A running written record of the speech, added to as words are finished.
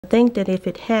I think that if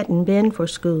it hadn't been for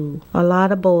school, a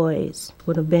lot of boys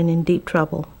would have been in deep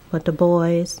trouble. But the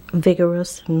boys,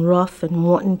 vigorous and rough and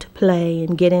wanting to play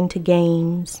and get into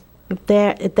games, if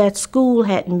that school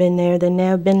hadn't been there, then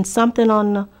there would have been something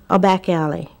on a back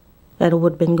alley that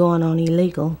would have been going on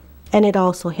illegal. And it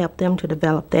also helped them to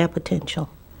develop their potential.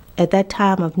 At that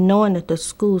time of knowing that the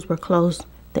schools were closed,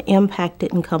 the impact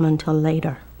didn't come until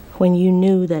later, when you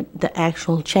knew that the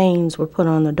actual chains were put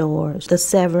on the doors, the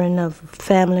severing of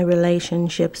family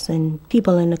relationships and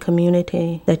people in the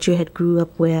community that you had grew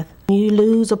up with. You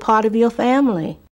lose a part of your family.